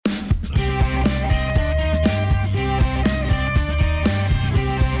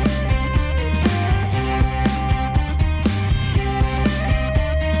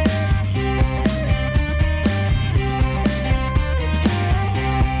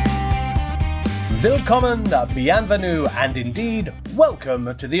Willkommen, bienvenue, and indeed,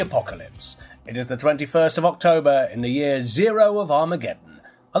 welcome to the apocalypse. It is the 21st of October in the year 0 of Armageddon,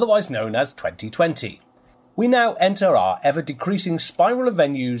 otherwise known as 2020. We now enter our ever-decreasing spiral of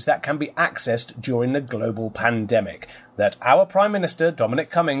venues that can be accessed during the global pandemic that our Prime Minister,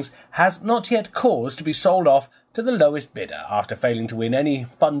 Dominic Cummings, has not yet caused to be sold off to the lowest bidder after failing to win any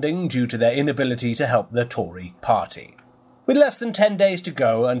funding due to their inability to help the Tory party. With less than 10 days to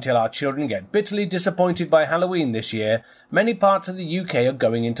go until our children get bitterly disappointed by Halloween this year, many parts of the UK are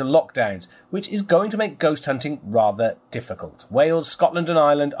going into lockdowns, which is going to make ghost hunting rather difficult. Wales, Scotland and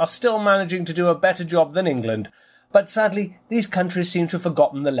Ireland are still managing to do a better job than England, but sadly these countries seem to have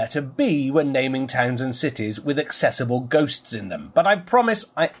forgotten the letter B when naming towns and cities with accessible ghosts in them. But I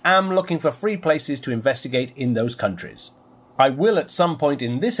promise I am looking for free places to investigate in those countries. I will at some point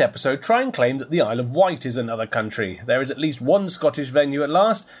in this episode try and claim that the Isle of Wight is another country. There is at least one Scottish venue at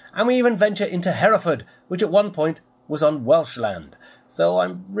last, and we even venture into Hereford, which at one point was on Welsh land. So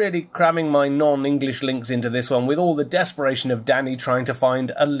I'm really cramming my non-English links into this one with all the desperation of Danny trying to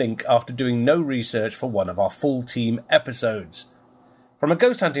find a link after doing no research for one of our full team episodes. From a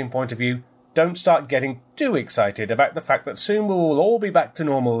ghost hunting point of view, don't start getting too excited about the fact that soon we will all be back to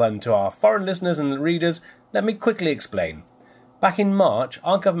normal, and to our foreign listeners and readers, let me quickly explain. Back in March,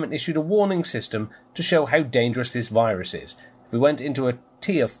 our government issued a warning system to show how dangerous this virus is. If we went into a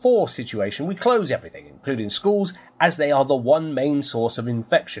Tier 4 situation, we close everything, including schools, as they are the one main source of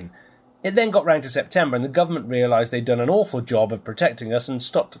infection. It then got round to September and the government realised they'd done an awful job of protecting us and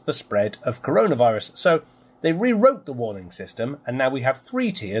stopped the spread of coronavirus. So they rewrote the warning system, and now we have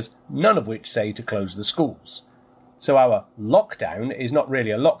 3 tiers, none of which say to close the schools. So our lockdown is not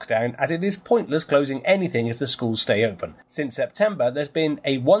really a lockdown, as it is pointless closing anything if the schools stay open. Since September, there's been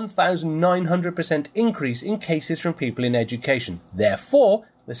a 1,900% increase in cases from people in education. Therefore,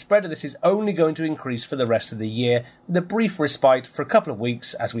 the spread of this is only going to increase for the rest of the year, with a brief respite for a couple of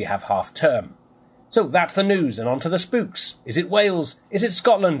weeks as we have half term. So that's the news, and on to the spooks. Is it Wales? Is it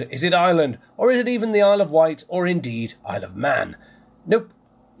Scotland? Is it Ireland? Or is it even the Isle of Wight? Or indeed Isle of Man? Nope,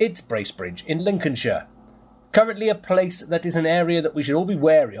 it's Bracebridge in Lincolnshire. Currently a place that is an area that we should all be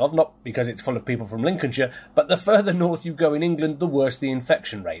wary of, not because it's full of people from Lincolnshire, but the further north you go in England, the worse the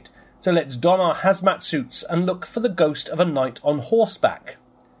infection rate. So let's don our hazmat suits and look for the ghost of a knight on horseback.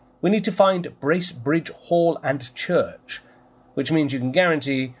 We need to find Bracebridge Hall and Church, which means you can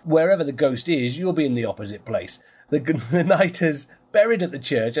guarantee wherever the ghost is, you'll be in the opposite place. The knight is buried at the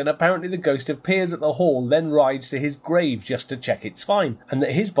church, and apparently the ghost appears at the hall, then rides to his grave just to check it's fine, and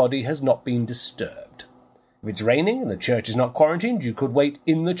that his body has not been disturbed. If it's raining and the church is not quarantined, you could wait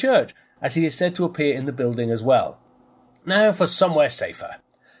in the church, as he is said to appear in the building as well. Now for somewhere safer.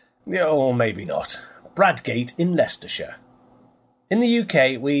 Or maybe not. Bradgate in Leicestershire. In the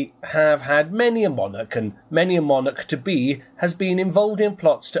UK, we have had many a monarch, and many a monarch-to-be has been involved in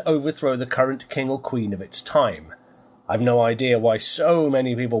plots to overthrow the current king or queen of its time. I've no idea why so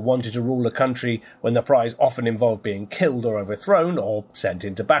many people wanted to rule a country when the prize often involved being killed or overthrown or sent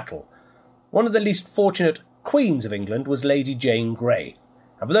into battle. One of the least fortunate Queens of England was Lady Jane Grey.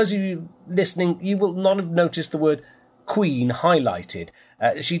 And for those of you listening, you will not have noticed the word Queen highlighted.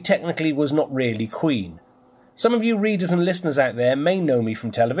 She technically was not really Queen. Some of you readers and listeners out there may know me from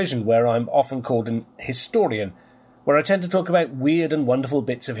television, where I'm often called an historian, where I tend to talk about weird and wonderful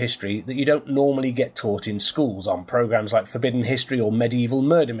bits of history that you don't normally get taught in schools on programmes like Forbidden History or Medieval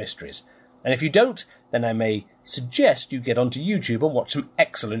Murder Mysteries. And if you don't, then I may suggest you get onto YouTube and watch some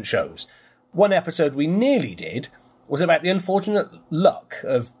excellent shows. One episode we nearly did was about the unfortunate luck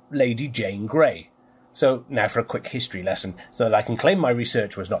of Lady Jane Grey. So now for a quick history lesson, so that I can claim my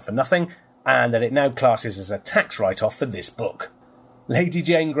research was not for nothing, and that it now classes as a tax write-off for this book. Lady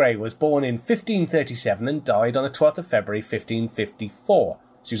Jane Grey was born in 1537 and died on the 12th of February 1554.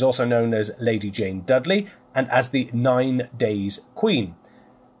 She was also known as Lady Jane Dudley and as the 9 Days Queen.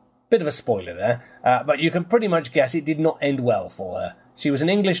 Bit of a spoiler there, but you can pretty much guess it did not end well for her. She was an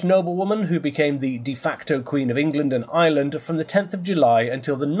English noblewoman who became the de facto Queen of England and Ireland from the 10th of July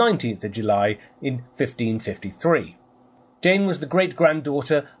until the 19th of July in 1553. Jane was the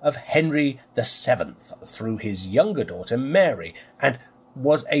great-granddaughter of Henry VII through his younger daughter Mary, and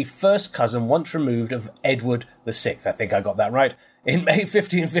was a first cousin once removed of Edward VI. I think I got that right. In May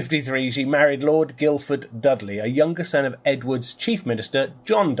 1553, she married Lord Guildford Dudley, a younger son of Edward's chief minister,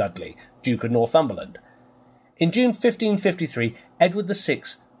 John Dudley, Duke of Northumberland. In June 1553, Edward VI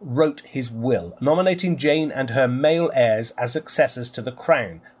wrote his will, nominating Jane and her male heirs as successors to the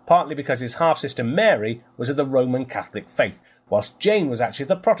crown, partly because his half-sister Mary was of the Roman Catholic faith, whilst Jane was actually of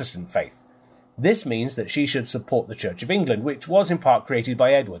the Protestant faith. This means that she should support the Church of England, which was in part created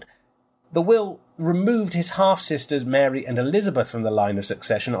by Edward. The will removed his half-sisters Mary and Elizabeth from the line of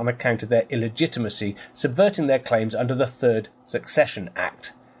succession on account of their illegitimacy, subverting their claims under the Third Succession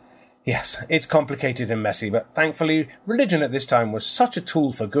Act. Yes, it's complicated and messy, but thankfully religion at this time was such a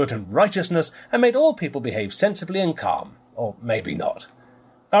tool for good and righteousness and made all people behave sensibly and calm. Or maybe not.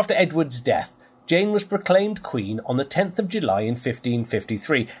 After Edward's death, Jane was proclaimed Queen on the 10th of July in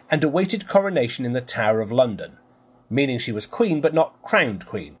 1553 and awaited coronation in the Tower of London, meaning she was Queen but not crowned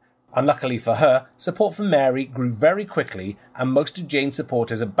Queen. Unluckily for her, support for Mary grew very quickly and most of Jane's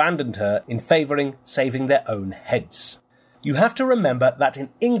supporters abandoned her in favouring saving their own heads. You have to remember that in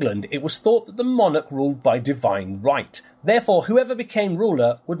England it was thought that the monarch ruled by divine right. Therefore, whoever became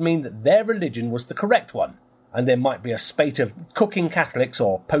ruler would mean that their religion was the correct one, and there might be a spate of cooking Catholics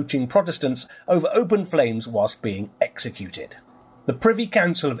or poaching Protestants over open flames whilst being executed. The Privy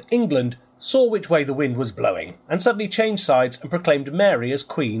Council of England saw which way the wind was blowing, and suddenly changed sides and proclaimed Mary as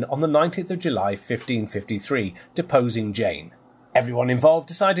Queen on the 19th of July 1553, deposing Jane. Everyone involved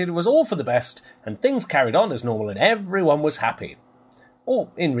decided it was all for the best, and things carried on as normal and everyone was happy. Or,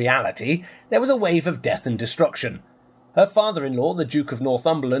 in reality, there was a wave of death and destruction. Her father-in-law, the Duke of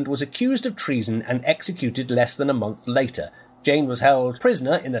Northumberland, was accused of treason and executed less than a month later. Jane was held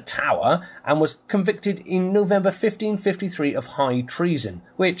prisoner in the Tower and was convicted in November 1553 of high treason,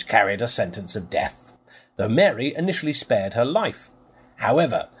 which carried a sentence of death, though Mary initially spared her life.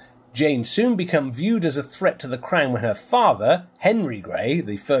 However, Jane soon became viewed as a threat to the crown when her father, Henry Grey,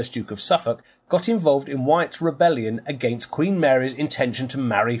 the first Duke of Suffolk, got involved in Wyatt's rebellion against Queen Mary's intention to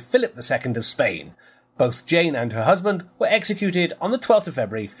marry Philip II of Spain. Both Jane and her husband were executed on the 12th of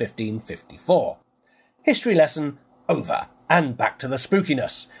February 1554. History lesson over, and back to the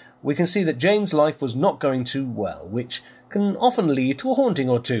spookiness. We can see that Jane's life was not going too well, which can often lead to a haunting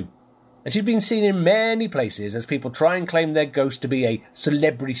or two. And she's been seen in many places as people try and claim their ghost to be a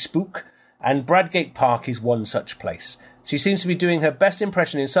celebrity spook, and Bradgate Park is one such place. She seems to be doing her best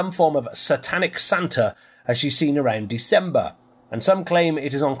impression in some form of satanic Santa as she's seen around December, and some claim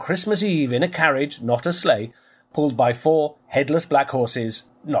it is on Christmas Eve in a carriage, not a sleigh, pulled by 4 headless black horses,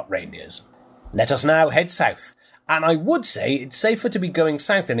 not reindeers. Let us now head south, and I would say it's safer to be going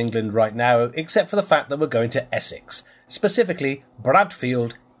south in England right now, except for the fact that we're going to Essex, specifically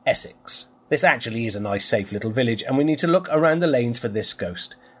Bradfield, Essex. This actually is a nice safe little village, and we need to look around the lanes for this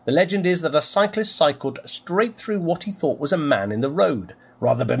ghost. The legend is that a cyclist cycled straight through what he thought was a man in the road.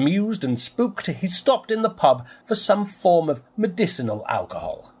 Rather bemused and spooked, he stopped in the pub for some form of medicinal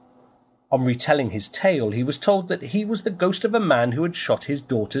alcohol. On retelling his tale, he was told that he was the ghost of a man who had shot his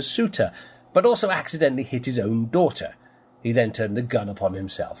daughter's suitor, but also accidentally hit his own daughter. He then turned the gun upon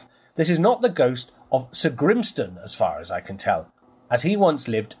himself. This is not the ghost of Sir Grimston, as far as I can tell, as he once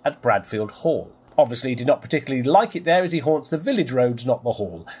lived at Bradfield Hall. Obviously, he did not particularly like it there, as he haunts the village roads, not the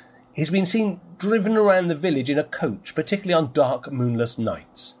hall. He's been seen driven around the village in a coach, particularly on dark, moonless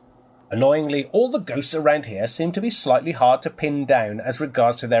nights. Annoyingly, all the ghosts around here seem to be slightly hard to pin down as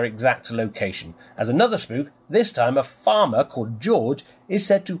regards to their exact location, as another spook, this time a farmer called George, is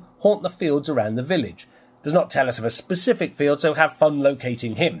said to haunt the fields around the village. Does not tell us of a specific field, so have fun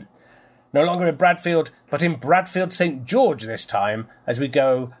locating him. No longer in Bradfield, but in Bradfield St George this time, as we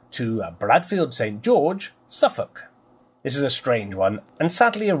go to Bradfield St George, Suffolk. This is a strange one, and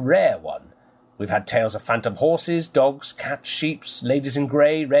sadly a rare one. We've had tales of phantom horses, dogs, cats, sheep, ladies in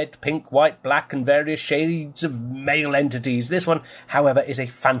grey, red, pink, white, black, and various shades of male entities. This one, however, is a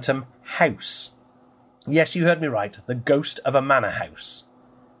phantom house. Yes, you heard me right, the ghost of a manor house.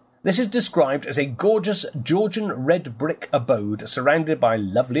 This is described as a gorgeous Georgian red brick abode surrounded by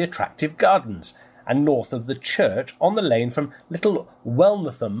lovely attractive gardens, and north of the church on the lane from Little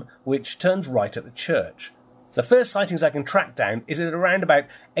Welnatham, which turns right at the church. The first sightings I can track down is at around about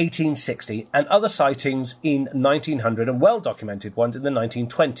 1860, and other sightings in 1900 and well-documented ones in the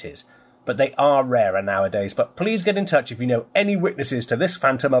 1920s. But they are rarer nowadays, but please get in touch if you know any witnesses to this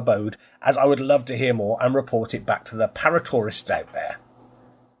phantom abode, as I would love to hear more and report it back to the paratourists out there.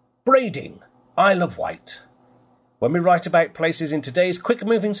 Brading, Isle of Wight. When we write about places in today's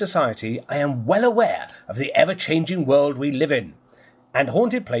quick-moving society, I am well aware of the ever-changing world we live in. And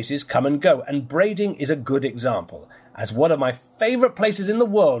haunted places come and go, and Brading is a good example, as one of my favourite places in the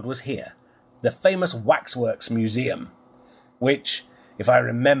world was here, the famous Waxworks Museum, which, if I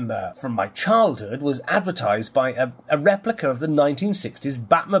remember from my childhood, was advertised by a replica of the 1960s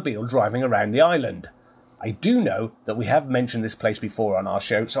Batmobile driving around the island. I do know that we have mentioned this place before on our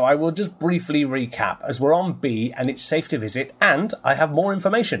show, so I will just briefly recap, as we're on B and it's safe to visit, and I have more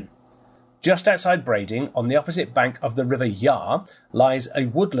information. Just outside Brading, on the opposite bank of the River Yar, lies a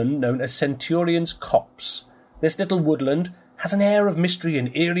woodland known as Centurion's Copse. This little woodland has an air of mystery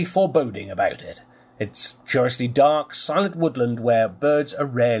and eerie foreboding about it. It's curiously dark, silent woodland where birds are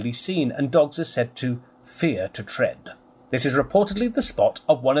rarely seen and dogs are said to fear to tread. This is reportedly the spot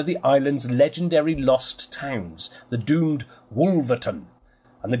of one of the island's legendary lost towns, the doomed Wolverton,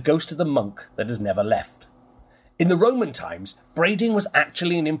 and the ghost of the monk that has never left. In the Roman times, Brading was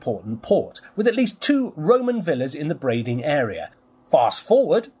actually an important port, with at least 2 Roman villas in the Brading area. Fast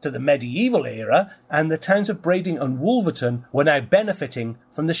forward to the medieval era, and the towns of Brading and Wolverton were now benefiting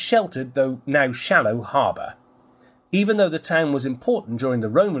from the sheltered, though now shallow, harbour. Even though the town was important during the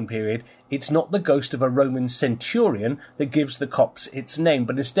Roman period, it's not the ghost of a Roman centurion that gives the copse its name,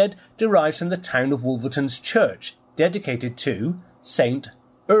 but instead derives from the town of Wolverton's church, dedicated to Saint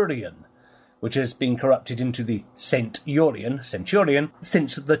Urien, which has been corrupted into the Centurion,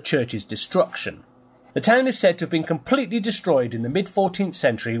 since the church's destruction. The town is said to have been completely destroyed in the mid-14th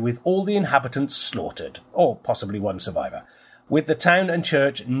century with all the inhabitants slaughtered, or possibly one survivor, with the town and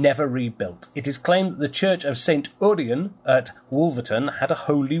church never rebuilt. It is claimed that the church of St. Urien at Wolverton had a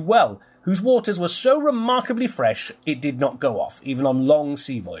holy well, whose waters were so remarkably fresh it did not go off, even on long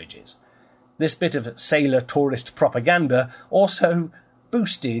sea voyages. This bit of sailor tourist propaganda also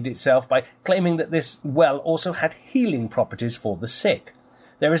boosted itself by claiming that this well also had healing properties for the sick.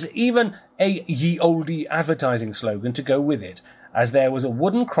 There is even a ye olde advertising slogan to go with it, as there was a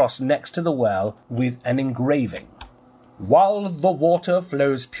wooden cross next to the well with an engraving. "While the water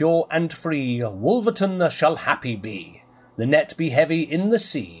flows pure and free, Wolverton shall happy be. The net be heavy in the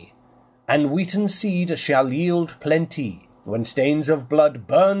sea, and wheaten seed shall yield plenty. When stains of blood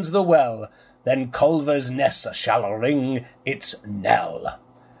burns the well, then Culver's Ness shall ring its knell."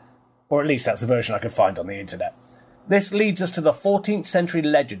 Or at least that's the version I could find on the internet. This leads us to the 14th century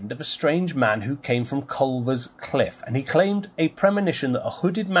legend of a strange man who came from Culver's Cliff, and he claimed a premonition that a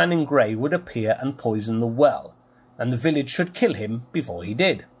hooded man in grey would appear and poison the well, and the village should kill him before he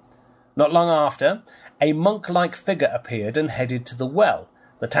did. Not long after, a monk-like figure appeared and headed to the well.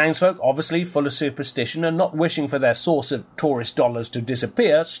 The townsfolk, obviously full of superstition and not wishing for their source of tourist dollars to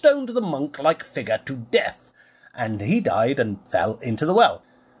disappear, stoned the monk-like figure to death, and he died and fell into the well,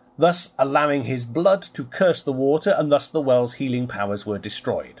 thus allowing his blood to curse the water, and thus the well's healing powers were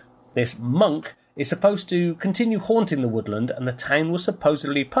destroyed. This monk is supposed to continue haunting the woodland, and the town was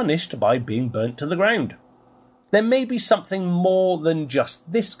supposedly punished by being burnt to the ground. There may be something more than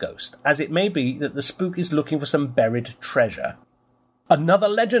just this ghost, as it may be that the spook is looking for some buried treasure. Another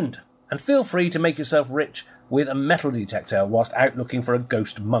legend, and feel free to make yourself rich with a metal detector whilst out looking for a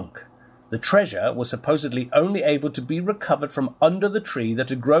ghost monk. The treasure was supposedly only able to be recovered from under the tree that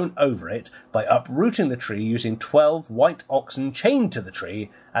had grown over it by uprooting the tree using 12 white oxen chained to the tree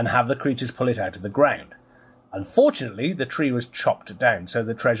and have the creatures pull it out of the ground. Unfortunately, the tree was chopped down, so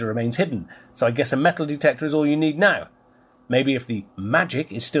the treasure remains hidden, so I guess a metal detector is all you need now. Maybe if the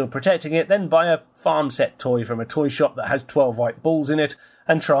magic is still protecting it, then buy a farm set toy from a toy shop that has 12 white balls in it,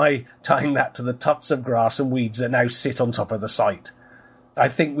 and try tying that to the tufts of grass and weeds that now sit on top of the site. I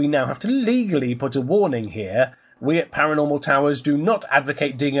think we now have to legally put a warning here. We at Paranormal Towers do not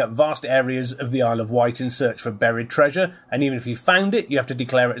advocate digging up vast areas of the Isle of Wight in search for buried treasure, and even if you found it, you have to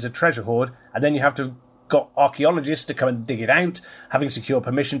declare it as a treasure hoard, and then you have to got archaeologists to come and dig it out, having secured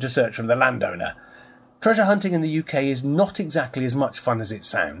permission to search from the landowner. Treasure hunting in the UK is not exactly as much fun as it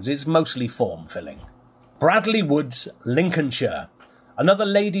sounds. It's mostly form-filling. Bradley Woods, Lincolnshire. Another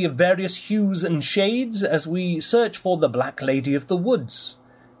lady of various hues and shades as we search for the Black Lady of the Woods.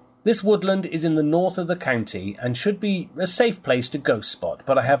 This woodland is in the north of the county and should be a safe place to ghost spot,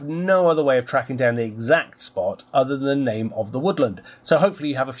 but I have no other way of tracking down the exact spot other than the name of the woodland, so hopefully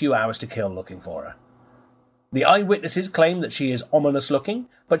you have a few hours to kill looking for her. The eyewitnesses claim that she is ominous looking,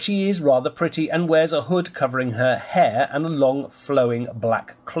 but she is rather pretty and wears a hood covering her hair and a long flowing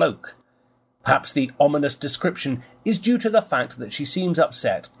black cloak. Perhaps the ominous description is due to the fact that she seems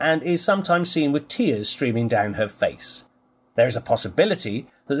upset and is sometimes seen with tears streaming down her face. There is a possibility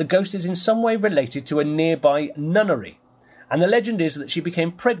that the ghost is in some way related to a nearby nunnery, and the legend is that she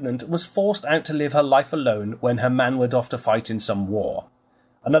became pregnant and was forced out to live her life alone when her man went off to fight in some war.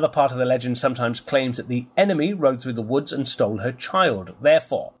 Another part of the legend sometimes claims that the enemy rode through the woods and stole her child.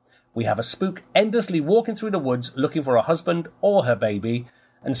 Therefore, we have a spook endlessly walking through the woods looking for a husband or her baby,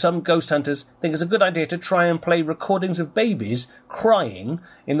 and some ghost hunters think it's a good idea to try and play recordings of babies crying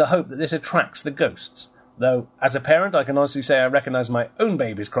in the hope that this attracts the ghosts. Though, as a parent, I can honestly say I recognise my own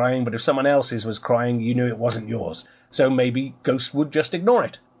baby's crying, but if someone else's was crying, you knew it wasn't yours. So maybe ghosts would just ignore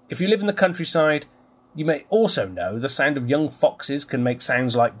it. If you live in the countryside, you may also know the sound of young foxes can make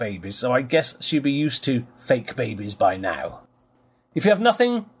sounds like babies, so I guess she'd be used to fake babies by now. If you have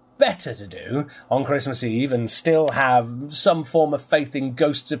nothing better to do on Christmas Eve and still have some form of faith in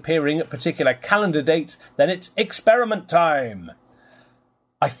ghosts appearing at particular calendar dates, then it's experiment time.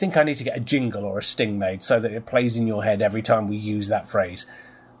 I think I need to get a jingle or a sting made so that it plays in your head every time we use that phrase.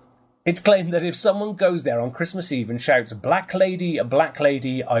 It's claimed that if someone goes there on Christmas Eve and shouts, black lady,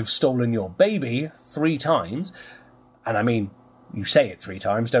 I've stolen your baby 3 times, and I mean, you say it 3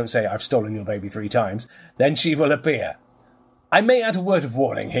 times, don't say I've stolen your baby 3 times, then she will appear. I may add a word of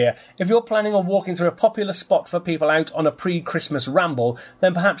warning here. If you're planning on walking through a popular spot for people out on a pre-Christmas ramble,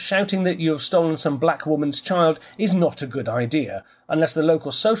 then perhaps shouting that you have stolen some black woman's child is not a good idea, unless the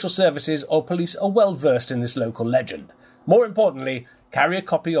local social services or police are well versed in this local legend. More importantly, carry a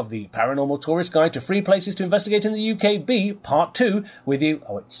copy of the Paranormal Tourist Guide to Free Places to Investigate in the UKB, Part 2, with you,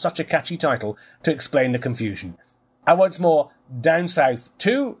 it's such a catchy title, to explain the confusion. And once more, down south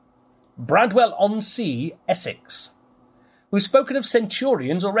to Bradwell-on-Sea, Essex. We've spoken of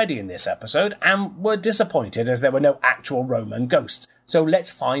centurions already in this episode, and were disappointed as there were no actual Roman ghosts, so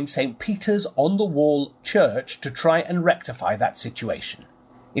let's find St. Peter's on the Wall Church to try and rectify that situation.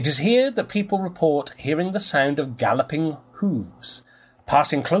 It is here that people report hearing the sound of galloping hooves,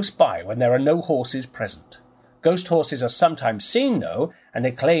 passing close by when there are no horses present. Ghost horses are sometimes seen, though, and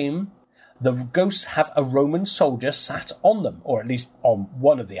they claim the ghosts have a Roman soldier sat on them, or at least on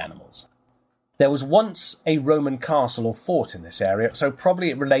one of the animals. There was once a Roman castle or fort in this area, so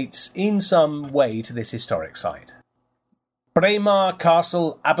probably it relates in some way to this historic site. Braemar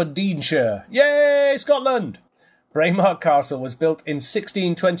Castle, Aberdeenshire. Yay, Scotland! Braemar Castle was built in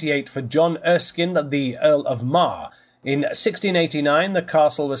 1628 for John Erskine, the Earl of Mar. In 1689, the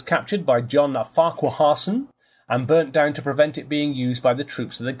castle was captured by John Farquharson and burnt down to prevent it being used by the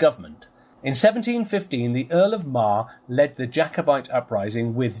troops of the government. In 1715, the Earl of Mar led the Jacobite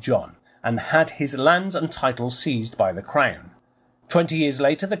uprising with John and had his lands and titles seized by the crown. 20 years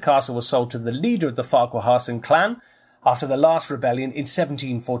later, the castle was sold to the leader of the Farquharson clan. After the last rebellion in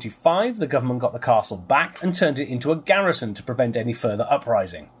 1745, the government got the castle back and turned it into a garrison to prevent any further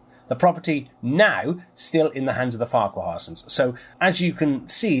uprising. The property now still in the hands of the Farquharsons, so as you can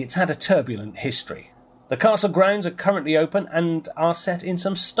see, it's had a turbulent history. The castle grounds are currently open and are set in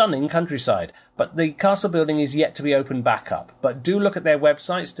some stunning countryside, but the castle building is yet to be opened back up. But do look at their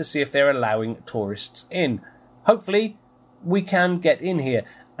websites to see if they're allowing tourists in. Hopefully, we can get in here,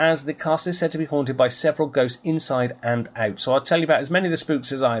 as the castle is said to be haunted by several ghosts inside and out. So I'll tell you about as many of the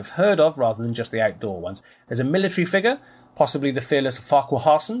spooks as I've heard of, rather than just the outdoor ones. There's a military figure, possibly the fearless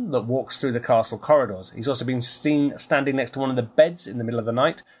Farquharson, that walks through the castle corridors. He's also been seen standing next to one of the beds in the middle of the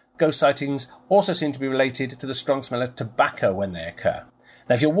night. Ghost sightings also seem to be related to the strong smell of tobacco when they occur.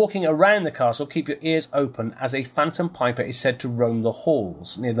 Now, if you're walking around the castle, keep your ears open, as a phantom piper is said to roam the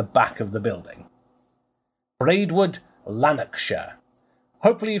halls near the back of the building. Braidwood, Lanarkshire.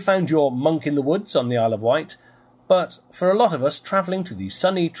 Hopefully you found your monk in the woods on the Isle of Wight, but for a lot of us, travelling to the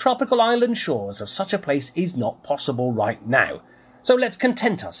sunny tropical island shores of such a place is not possible right now. So let's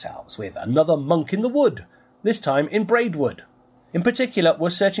content ourselves with another monk in the wood, this time in Braidwood. In particular, we're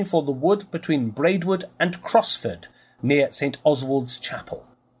searching for the wood between Braidwood and Crossford, near St. Oswald's Chapel.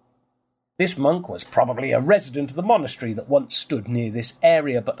 This monk was probably a resident of the monastery that once stood near this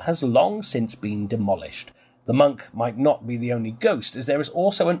area, but has long since been demolished. The monk might not be the only ghost, as there is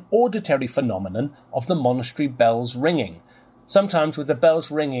also an auditory phenomenon of the monastery bells ringing. Sometimes with the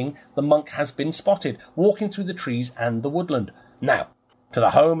bells ringing, the monk has been spotted, walking through the trees and the woodland. Now, to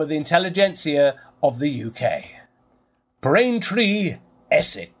the home of the intelligentsia of the UK. Braintree,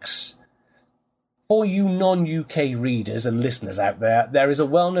 Essex. For you non-UK readers and listeners out there, there is a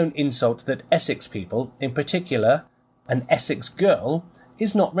well-known insult that Essex people, in particular an Essex girl,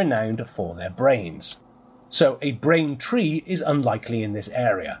 is not renowned for their brains. So a brain tree is unlikely in this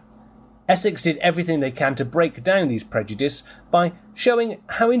area. Essex did everything they can to break down these prejudices by showing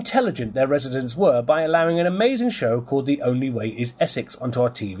how intelligent their residents were by allowing an amazing show called The Only Way is Essex onto our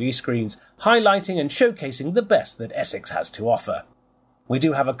TV screens, highlighting and showcasing the best that Essex has to offer. We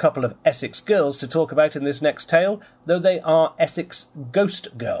do have a couple of Essex girls to talk about in this next tale, though they are Essex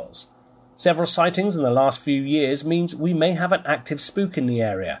ghost girls. Several sightings in the last few years means we may have an active spook in the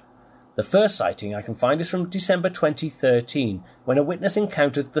area. The first sighting I can find is from December 2013, when a witness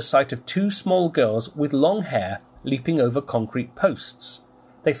encountered the sight of 2 small girls with long hair leaping over concrete posts.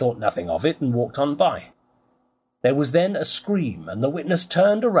 They thought nothing of it and walked on by. There was then a scream, and the witness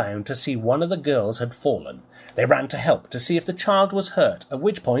turned around to see one of the girls had fallen. They ran to help to see if the child was hurt, at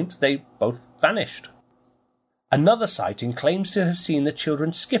which point they both vanished. Another sighting claims to have seen the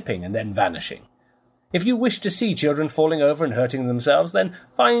children skipping and then vanishing. If you wish to see children falling over and hurting themselves, then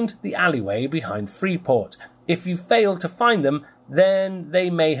find the alleyway behind Freeport. If you fail to find them, then they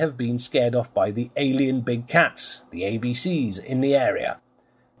may have been scared off by the alien big cats, the ABCs, in the area.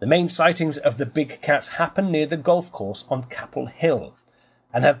 The main sightings of the big cats happen near the golf course on Capel Hill,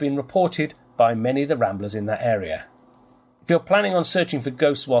 and have been reported by many of the ramblers in that area. If you're planning on searching for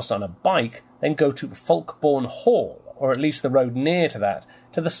ghosts whilst on a bike, then go to Folkbourne Hall, or at least the road near to that,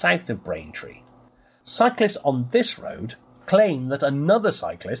 to the south of Braintree. Cyclists on this road claim that another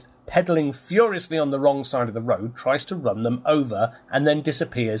cyclist, pedalling furiously on the wrong side of the road, tries to run them over and then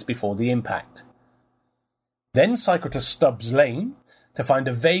disappears before the impact. Then cycle to Stubbs Lane to find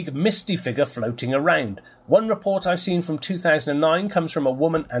a vague, misty figure floating around. One report I've seen from 2009 comes from a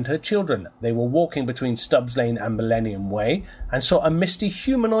woman and her children. They were walking between Stubbs Lane and Millennium Way and saw a misty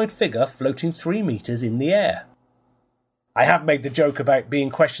humanoid figure floating 3 metres in the air. I have made the joke about being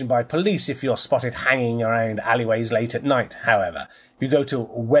questioned by police if you're spotted hanging around alleyways late at night. However, if you go to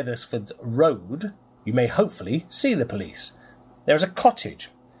Wethersford Road, you may hopefully see the police. There is a cottage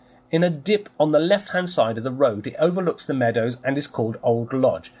in a dip on the left-hand side of the road. It overlooks the meadows and is called Old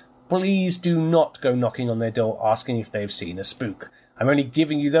Lodge. Please do not go knocking on their door asking if they've seen a spook. I'm only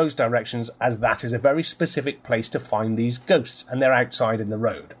giving you those directions as that is a very specific place to find these ghosts, and they're outside in the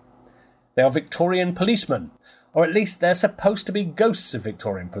road. They are Victorian policemen, or at least they're supposed to be ghosts of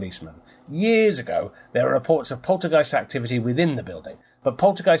Victorian policemen. Years ago, there were reports of poltergeist activity within the building, but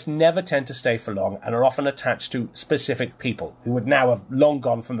poltergeists never tend to stay for long and are often attached to specific people who would now have long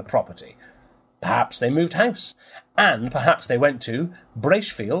gone from the property. Perhaps they moved house, and perhaps they went to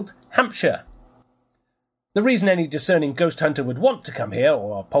Bracefield, Hampshire. The reason any discerning ghost hunter would want to come here,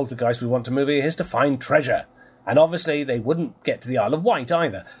 or a poltergeist would want to move here, is to find treasure. And obviously they wouldn't get to the Isle of Wight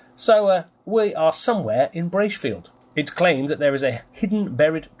either. So we are somewhere in Bracefield. It's claimed that there is a hidden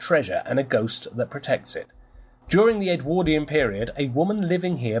buried treasure and a ghost that protects it. During the Edwardian period, a woman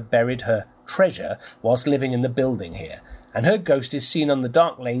living here buried her treasure whilst living in the building here, and her ghost is seen on the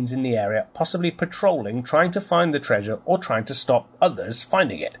dark lanes in the area, possibly patrolling, trying to find the treasure or trying to stop others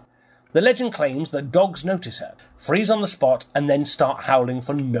finding it. The legend claims that dogs notice her, freeze on the spot, and then start howling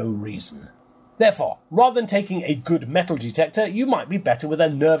for no reason. Therefore, rather than taking a good metal detector, you might be better with a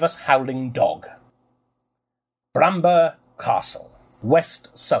nervous howling dog. Bramber Castle,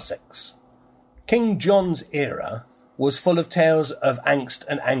 West Sussex. King John's era was full of tales of angst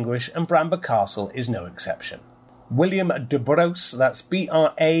and anguish, and Bramber Castle is no exception. William de Braose, that's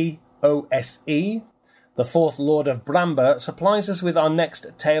Braose, the fourth Lord of Bramber, supplies us with our next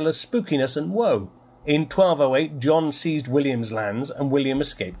tale of spookiness and woe. In 1208, John seized William's lands, and William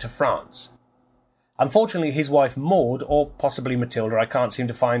escaped to France. Unfortunately, his wife Maud, or possibly Matilda, I can't seem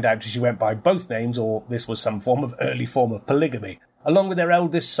to find out if she went by both names or this was some early form of polygamy, along with their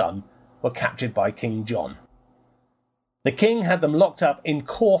eldest son, were captured by King John. The king had them locked up in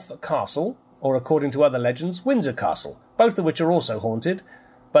Corfe Castle, or according to other legends, Windsor Castle, both of which are also haunted,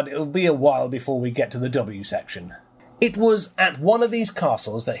 but it'll be a while before we get to the W section. It was at one of these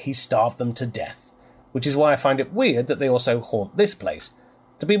castles that he starved them to death, which is why I find it weird that they also haunt this place.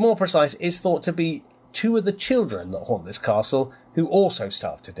 To be more precise, it's thought to be 2 of the children that haunt this castle who also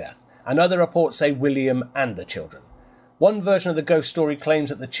starved to death, and other reports say William and the children. One version of the ghost story claims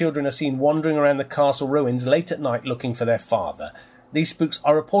that the children are seen wandering around the castle ruins late at night looking for their father. These spooks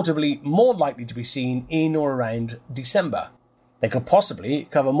are reportedly more likely to be seen in or around December. They could possibly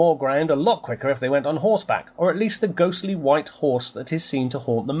cover more ground a lot quicker if they went on horseback, or at least the ghostly white horse that is seen to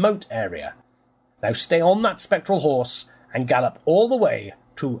haunt the moat area. Now stay on that spectral horse and gallop all the way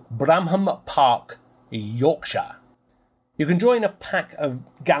to Bramham Park, Yorkshire. You can join a pack of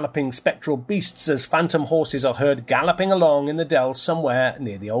galloping spectral beasts as phantom horses are heard galloping along in the dell somewhere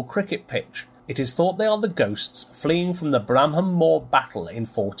near the old cricket pitch. It is thought they are the ghosts fleeing from the Bramham Moor battle in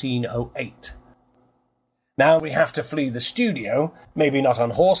 1408. Now we have to flee the studio, maybe not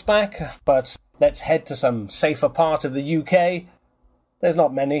on horseback, but let's head to some safer part of the UK. There's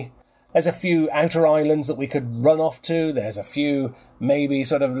not many. There's a few outer islands that we could run off to. There's a few maybe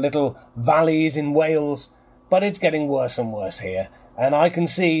sort of little valleys in Wales. But it's getting worse and worse here. And I can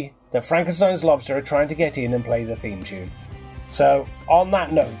see that Frankenstein's Lobster are trying to get in and play the theme tune. So, on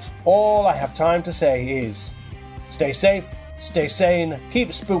that note, all I have time to say is stay safe, stay sane,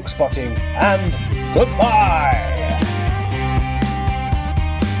 keep spook spotting, and goodbye!